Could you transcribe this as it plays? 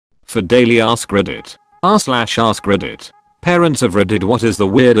For daily Ask Reddit. r/Ask Reddit. Parents of Reddit, what is the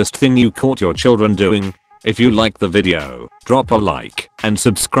weirdest thing you caught your children doing? If you liked the video, drop a like and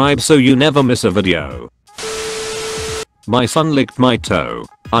subscribe so you never miss a video. My son licked my toe.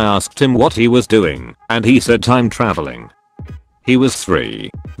 I asked him what he was doing and he said time traveling. He was 3.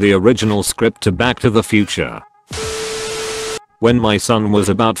 The original script to Back to the Future. When my son was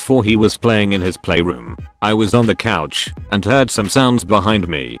about 4, he was playing in his playroom. I was on the couch and heard some sounds behind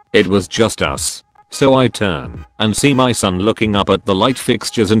me. It was just us. So I turn and see my son looking up at the light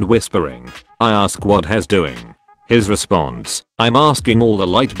fixtures and whispering. I ask what he's doing. His response, I'm asking all the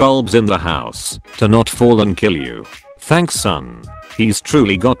light bulbs in the house to not fall and kill you. Thanks son. He's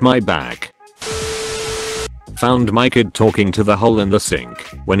truly got my back. Found my kid talking to the hole in the sink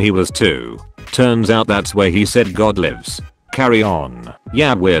when he was 2. Turns out that's where he said God lives. Carry on.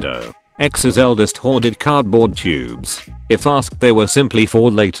 Yeah, weirdo. Ex's eldest hoarded cardboard tubes. If asked, they were simply for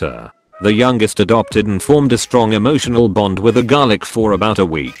later. The youngest adopted and formed a strong emotional bond with a garlic for about a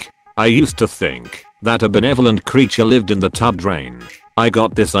week. I used to think that a benevolent creature lived in the tub drain. I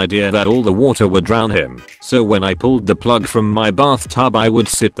got this idea that all the water would drown him, so when I pulled the plug from my bathtub I would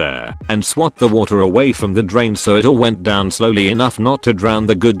sit there and swat the water away from the drain so it all went down slowly enough not to drown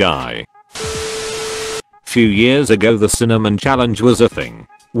the good guy. Few years ago the cinnamon challenge was a thing.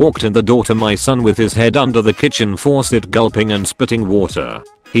 Walked in the door to my son with his head under the kitchen faucet gulping and spitting water.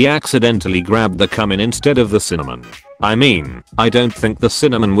 He accidentally grabbed the cumin instead of the cinnamon. I mean, I don't think the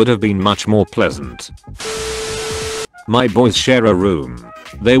cinnamon would have been much more pleasant. My boys share a room.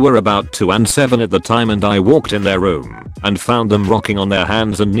 They were about 2 and 7 at the time and I walked in their room and found them rocking on their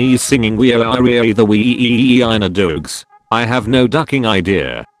hands and knees singing We Are the Wee Ina Dogs. I have no ducking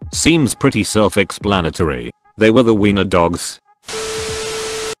idea. Seems pretty self-explanatory. They were the wiener dogs.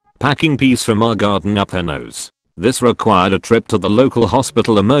 Packing peas from our garden up her nose. This required a trip to the local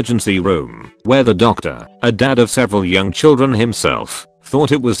hospital emergency room, where the doctor, a dad of several young children himself,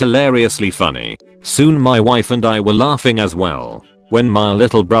 thought it was hilariously funny. Soon my wife and I were laughing as well. When my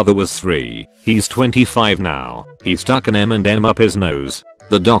little brother was 3, he's 25 now, he stuck an M&M up his nose.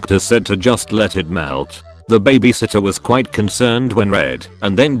 The doctor said to just let it melt. The babysitter was quite concerned when red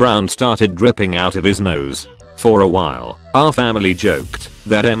and then brown started dripping out of his nose. For a while, our family joked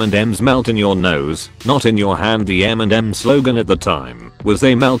that M&Ms melt in your nose, not in your hand. The M&M slogan at the time was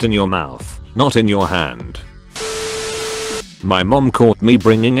they melt in your mouth, not in your hand. My mom caught me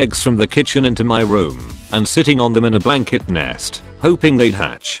bringing eggs from the kitchen into my room and sitting on them in a blanket nest, hoping they'd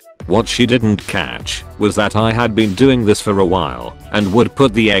hatch. What she didn't catch was that I had been doing this for a while and would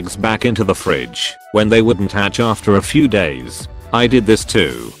put the eggs back into the fridge when they wouldn't hatch after a few days. I did this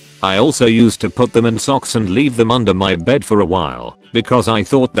too. I also used to put them in socks and leave them under my bed for a while because I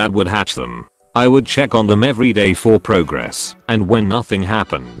thought that would hatch them. I would check on them every day for progress, and when nothing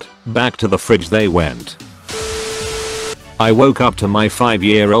happened, back to the fridge they went. I woke up to my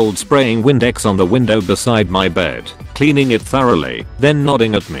 5-year-old spraying Windex on the window beside my bed, cleaning it thoroughly, then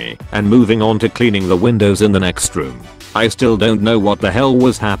nodding at me and moving on to cleaning the windows in the next room. I still don't know what the hell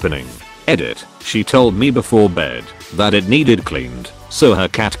was happening. Edit. She told me before bed that it needed cleaned so her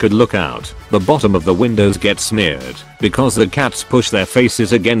cat could look out. The bottom of the windows get smeared because the cats push their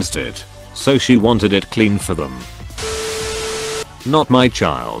faces against it. So she wanted it cleaned for them. Not my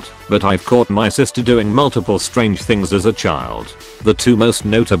child, but I've caught my sister doing multiple strange things as a child. The 2 most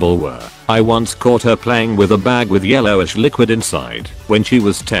notable were, I once caught her playing with a bag with yellowish liquid inside when she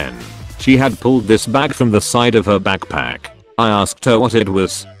was 10. She had pulled this bag from the side of her backpack. I asked her what it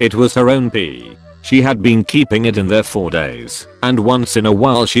was. It was her own pee. She had been keeping it in there for days, and once in a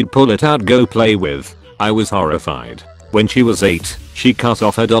while she'd pull it out go play with. I was horrified. When she was 8, she cut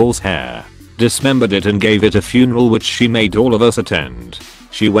off her doll's hair, dismembered it and gave it a funeral which she made all of us attend.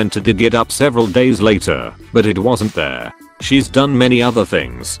 She went to dig it up several days later, but it wasn't there. She's done many other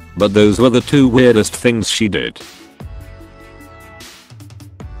things, but those were the 2 weirdest things she did.